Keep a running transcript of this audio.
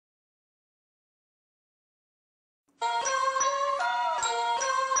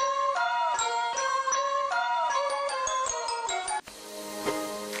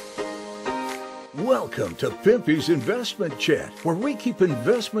Welcome to Pimpy's Investment Chat, where we keep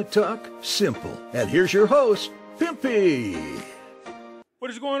investment talk simple. And here's your host, Pimpy. What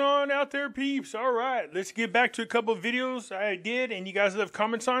is going on out there, peeps? All right, let's get back to a couple of videos I did and you guys left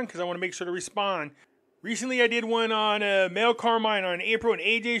comments on because I want to make sure to respond. Recently, I did one on Mel Carmine on April and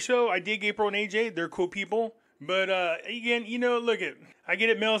Ajay show. I dig April and Ajay. They're cool people. But again, you know, look at, I get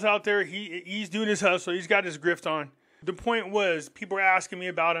it, Mel's out there. He's doing his hustle. He's got his grift on. The point was, people were asking me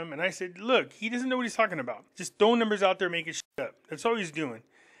about him, and I said, look, he doesn't know what he's talking about. Just throwing numbers out there, making shit up. That's all he's doing.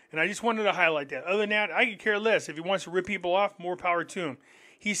 And I just wanted to highlight that. Other than that, I could care less. If he wants to rip people off, more power to him.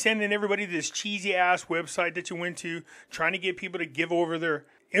 He's sending everybody to this cheesy-ass website that you went to, trying to get people to give over their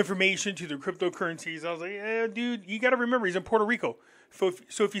information to their cryptocurrencies. I was like, yeah, dude, you got to remember, he's in Puerto Rico. So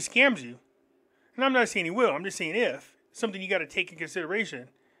if he scams you, and I'm not saying he will, I'm just saying if, something you got to take in consideration.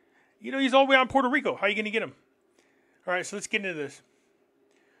 You know, he's all the way out in Puerto Rico. How are you going to get him? All right, so let's get into this.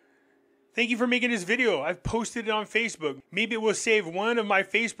 Thank you for making this video. I've posted it on Facebook. Maybe it will save one of my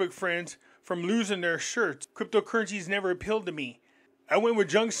Facebook friends from losing their shirts. Cryptocurrencies never appealed to me. I went with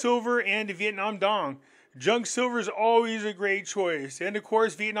junk silver and Vietnam Dong. Junk silver is always a great choice. And of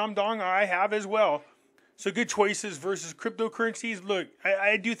course, Vietnam Dong I have as well. So good choices versus cryptocurrencies. Look,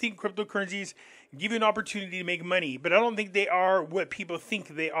 I do think cryptocurrencies give you an opportunity to make money, but I don't think they are what people think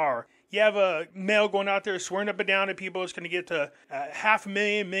they are. You have a male going out there swearing up and down at people it's going to get to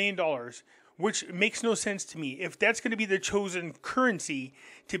 $500,000, $1 million, which makes no sense to me. If that's going to be the chosen currency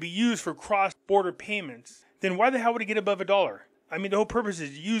to be used for cross-border payments, then why the hell would it get above $1? I mean, the whole purpose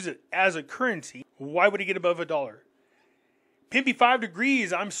is to use it as a currency. Why would it get above $1? Pimpy 5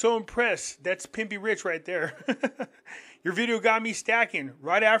 degrees, I'm so impressed. That's Pimpy Rich right there. Your video got me stacking.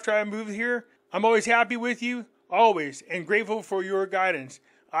 Right after I moved here, I'm always happy with you, always, and grateful for your guidance.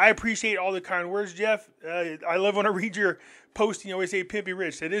 I appreciate all the kind words, Jeff. I love when I read your post and you always say Pimpy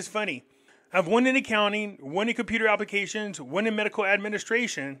Rich. It is funny. I've one in accounting, one in computer applications, one in medical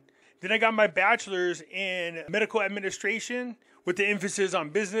administration. Then I got my bachelor's in medical administration with the emphasis on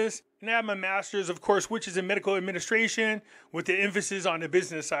business. And I have my master's, of course, which is in medical administration with the emphasis on the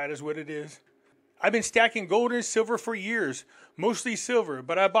business side is what it is. I've been stacking gold and silver for years, mostly silver,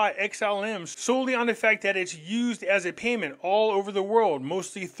 but I bought XLMs solely on the fact that it's used as a payment all over the world,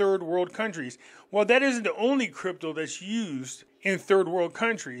 mostly third world countries. Well, that isn't the only crypto that's used in third world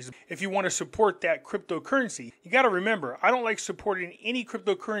countries. If you want to support that cryptocurrency, you got to remember, I don't like supporting any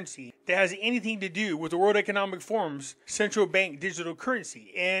cryptocurrency that has anything to do with the World Economic Forum's central bank digital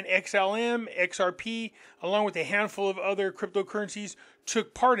currency. And XLM, XRP, along with a handful of other cryptocurrencies,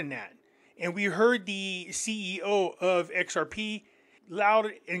 took part in that. And we heard the CEO of XRP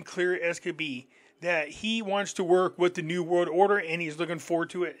loud and clear as could be that he wants to work with the New World Order and he's looking forward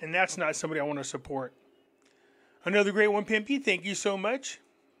to it. And that's not somebody I want to support. Another great one, Pimpy. Thank you so much.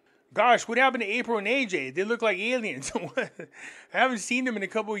 Gosh, what happened to April and Ajay? They look like aliens. I haven't seen them in a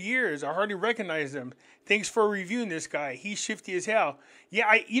couple of years. I hardly recognize them. Thanks for reviewing this guy. He's shifty as hell.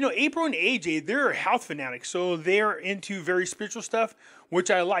 Yeah, April and Ajay, they're health fanatics. So they're into very spiritual stuff, which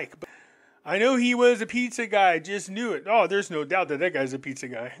I like. But I know he was a pizza guy. Just knew it. Oh, there's no doubt that guy's a pizza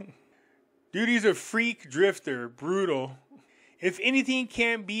guy. Dude, he's a freak drifter. Brutal. If anything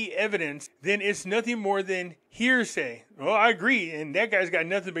can't be evidence, then it's nothing more than hearsay. Oh, I agree. And that guy's got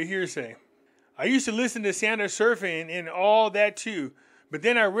nothing but hearsay. I used to listen to Santa Surfing and all that too. But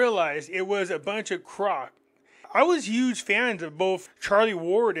then I realized it was a bunch of crock. I was huge fans of both Charlie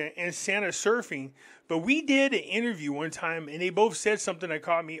Ward and Santa Surfing. But we did an interview one time and they both said something that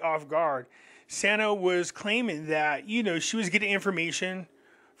caught me off guard. Santa was claiming that, she was getting information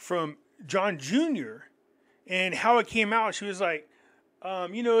from John Jr. And how it came out, she was like,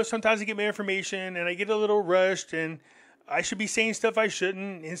 sometimes I get my information and I get a little rushed and I should be saying stuff I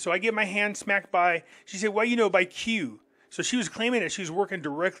shouldn't. And so I get my hand smacked by, she said, by Q. So she was claiming that she was working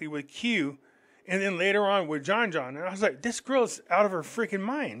directly with Q and then later on with John. And I was like, this girl's out of her freaking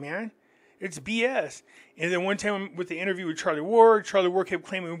mind, man. It's BS. And then one time with the interview with Charlie Ward kept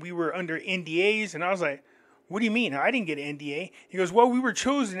claiming we were under NDAs. And I was like, what do you mean? I didn't get an NDA. He goes, well, we were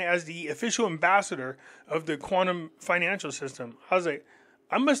chosen as the official ambassador of the quantum financial system. I was like,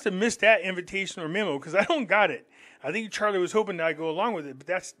 I must have missed that invitation or memo because I don't got it. I think Charlie was hoping that I'd go along with it, but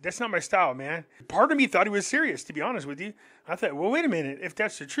that's not my style, man. Part of me thought he was serious, to be honest with you. I thought, well, wait a minute. If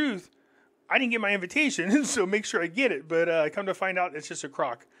that's the truth, I didn't get my invitation, so make sure I get it. But come to find out, it's just a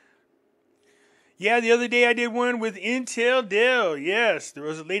crock. Yeah, the other day I did one with Intel Dell. Yes, there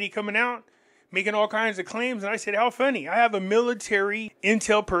was a lady coming out. making all kinds of claims. And I said, how funny. I have a military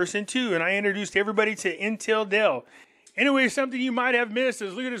intel person too. And I introduced everybody to Intel Dell. Anyway, something you might have missed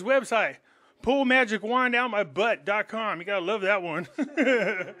is look at his website. pullmagicwandoutmybutt.com. You gotta love that one.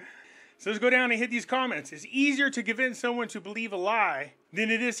 So let's go down and hit these comments. It's easier to convince someone to believe a lie than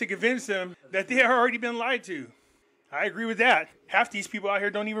it is to convince them that they have already been lied to. I agree with that. Half these people out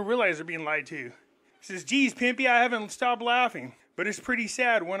here don't even realize they're being lied to. It says, geez, Pimpy, I haven't stopped laughing. But it's pretty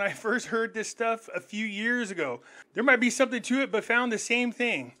sad. When I first heard this stuff a few years ago, there might be something to it, but found the same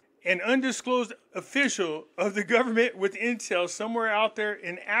thing. An undisclosed official of the government with intel somewhere out there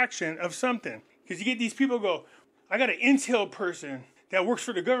in action of something. Because you get these people go, I got an intel person that works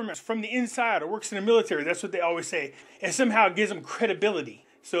for the government from the inside or works in the military. That's what they always say. And somehow it gives them credibility.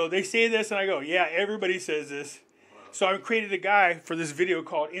 So they say this and I go, yeah, everybody says this. So I created a guy for this video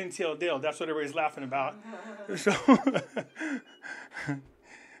called Intel Dale. That's what everybody's laughing about. So,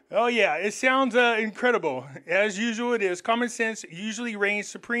 oh yeah, it sounds incredible. As usual it is. Common sense usually reigns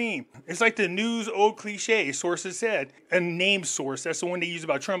supreme. It's like the news old cliche, sources said. Unnamed source, that's the one they use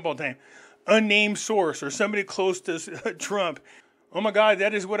about Trump all the time. Unnamed source or somebody close to Trump. Oh my God,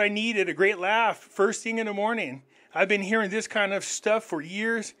 that is what I needed, a great laugh first thing in the morning. I've been hearing this kind of stuff for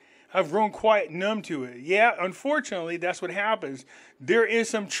years. I've grown quite numb to it. Yeah, unfortunately, that's what happens. There is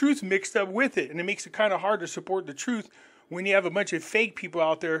some truth mixed up with it, and it makes it kind of hard to support the truth when you have a bunch of fake people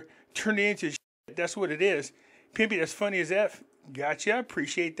out there turning into shit. That's what it is. Pimpy, that's funny as F. Gotcha,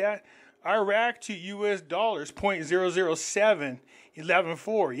 appreciate that. Iraq to US dollars,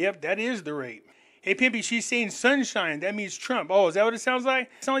 0.00711.4. Yep, that is the rate. Hey, Pimpy, she's saying sunshine. That means Trump. Oh, is that what it sounds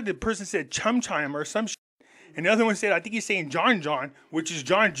like? It sounds like the person said chum chime or some shit. And the other one said, I think he's saying John, which is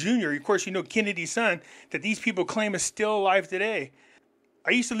John Jr. Of course, you know Kennedy's son, that these people claim is still alive today.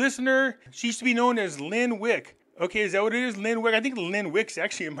 I used to listen to her. She used to be known as Lynn Wick. Okay, is that what it is? Lynn Wick? I think Lynn Wick's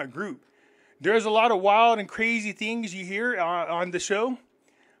actually in my group. There's a lot of wild and crazy things you hear on the show.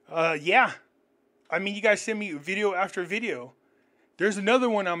 Yeah. I mean, you guys send me video after video. There's another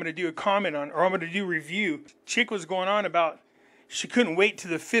one I'm going to do a comment on, or I'm going to do a review. Chick was going on about she couldn't wait to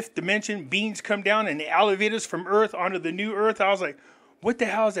the fifth dimension. Beings come down and elevate us from Earth onto the new Earth. I was like, what the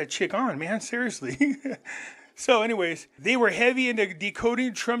hell is that chick on, man? Seriously. So anyways, they were heavy into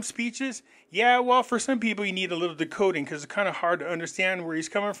decoding Trump's speeches. Yeah, well, for some people you need a little decoding because it's kind of hard to understand where he's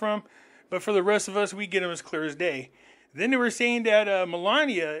coming from. But for the rest of us, we get him as clear as day. Then they were saying that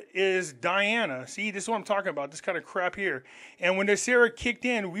Melania is Diana. See, this is what I'm talking about, this kind of crap here. And when the Sarah kicked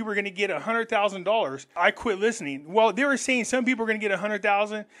in, we were going to get $100,000. I quit listening. Well, they were saying some people were going to get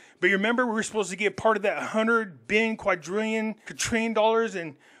 $100,000, but you remember we were supposed to get part of that 100 billion, quadrillion, quadrillion dollars,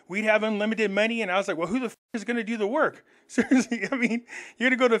 and we'd have unlimited money. And I was like, well, who the f is going to do the work? Seriously, I mean, you're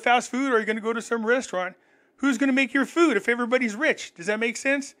going to go to fast food or you're going to go to some restaurant. Who's going to make your food if everybody's rich? Does that make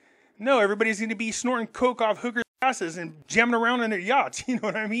sense? No, everybody's going to be snorting coke off hookers' asses and jamming around in their yachts. You know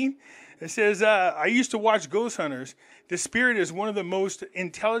what I mean? It says, I used to watch Ghost Hunters. The spirit is one of the most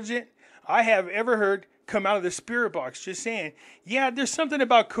intelligent I have ever heard come out of the spirit box. Just saying. Yeah, there's something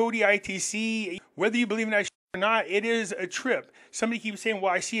about Cody ITC. Whether you believe in that shit or not, it is a trip. Somebody keeps saying,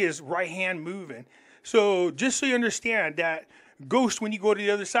 well, I see his right hand moving. So just so you understand that ghosts, when you go to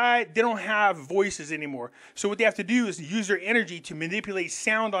the other side, they don't have voices anymore. So what they have to do is use their energy to manipulate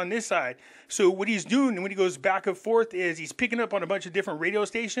sound on this side. So what he's doing when he goes back and forth is he's picking up on a bunch of different radio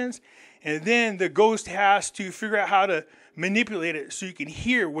stations. And then the ghost has to figure out how to manipulate it so you can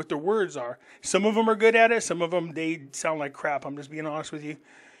hear what the words are. Some of them are good at it. Some of them, they sound like crap. I'm just being honest with you.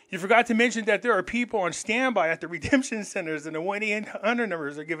 You forgot to mention that there are people on standby at the redemption centers and the 1-800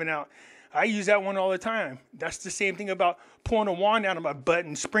 numbers are given out. I use that one all the time. That's the same thing about pulling a wand out of my butt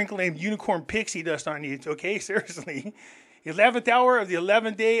and sprinkling unicorn pixie dust on you. Okay, seriously. 11th hour of the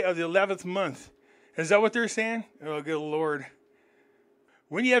 11th day of the 11th month. Is that what they're saying? Oh, good Lord.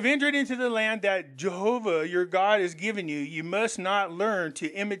 When you have entered into the land that Jehovah, your God, has given you, you must not learn to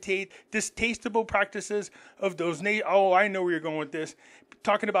imitate distasteful practices of those nations. Oh, I know where you're going with this.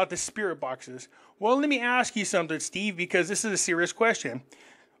 Talking about the spirit boxes. Well, let me ask you something, Steve, because this is a serious question.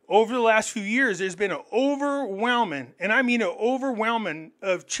 Over the last few years, there's been an overwhelming, and I mean an overwhelming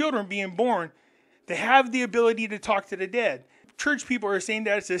of children being born that have the ability to talk to the dead. Church people are saying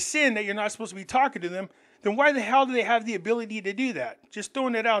that it's a sin that you're not supposed to be talking to them. Then why the hell do they have the ability to do that? Just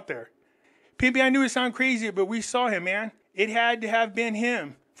throwing it out there. Pimpy, I knew it sounded crazy, but we saw him, man. It had to have been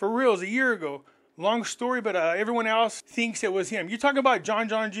him. For reals, a year ago. Long story, but everyone else thinks it was him. You're talking about John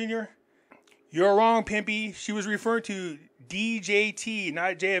Jr.? You're wrong, Pimpy. She was referring to DJT,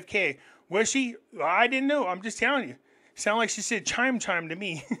 not JFK. Was she? I didn't know. I'm just telling you. Sound like she said chime to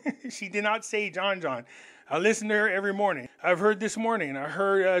me. She did not say John. I listen to her every morning. I've heard this morning. I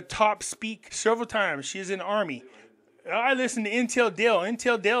heard Top speak several times. She's in the Army. I listen to Intel Dale.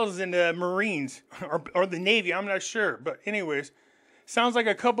 Intel Dale's in the Marines or the Navy. I'm not sure. But anyways, sounds like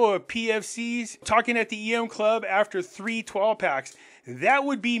a couple of PFCs talking at the EM Club after 3 12-packs. That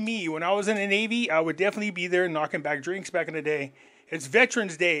would be me. When I was in the Navy, I would definitely be there knocking back drinks back in the day. It's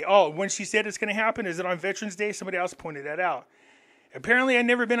Veterans Day. Oh, when she said it's going to happen, is it on Veterans Day? Somebody else pointed that out. Apparently, I've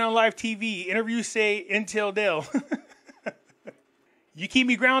never been on live TV. Interviews say Intel Dale. You keep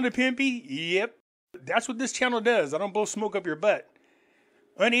me grounded, Pimpy? Yep. That's what this channel does. I don't blow smoke up your butt.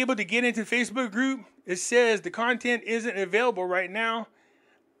 Unable to get into Facebook group. It says the content isn't available right now.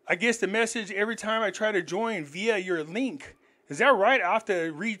 I guess the message every time I try to join via your link. Is that right? I have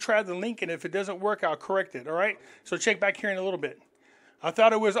to retry the link, and if it doesn't work, I'll correct it. All right? So check back here in a little bit. I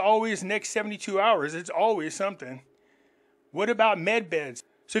thought it was always next 72 hours. It's always something. What about med beds?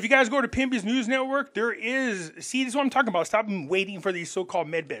 So if you guys go to Pimpy's News Network, there is, see, this is what I'm talking about. Stop waiting for these so-called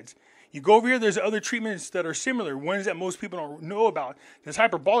med beds. You go over here, there's other treatments that are similar, ones that most people don't know about. This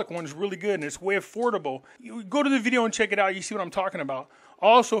hyperbolic one is really good, and it's way affordable. You go to the video and check it out. You see what I'm talking about.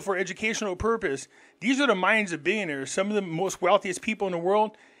 Also, for educational purpose, these are the minds of billionaires, some of the most wealthiest people in the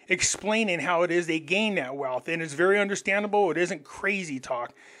world, explaining how it is they gain that wealth. And it's very understandable. It isn't crazy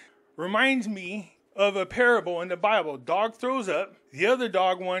talk. Reminds me of a parable in the Bible. Dog throws up. The other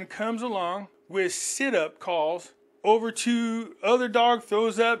dog one comes along with sit-up calls. Over to other dog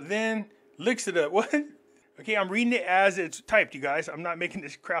throws up, then licks it up. What? Okay, I'm reading it as it's typed, you guys. I'm not making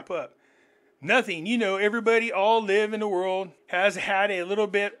this crap up. Nothing. You know, everybody, all live in the world, has had a little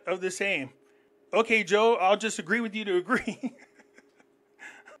bit of the same. Okay, Joe, I'll just agree with you to agree.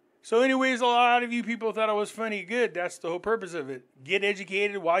 So anyways, a lot of you people thought I was funny. Good. That's the whole purpose of it. Get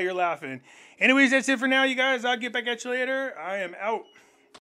educated while you're laughing. Anyways, that's it for now, you guys. I'll get back at you later. I am out.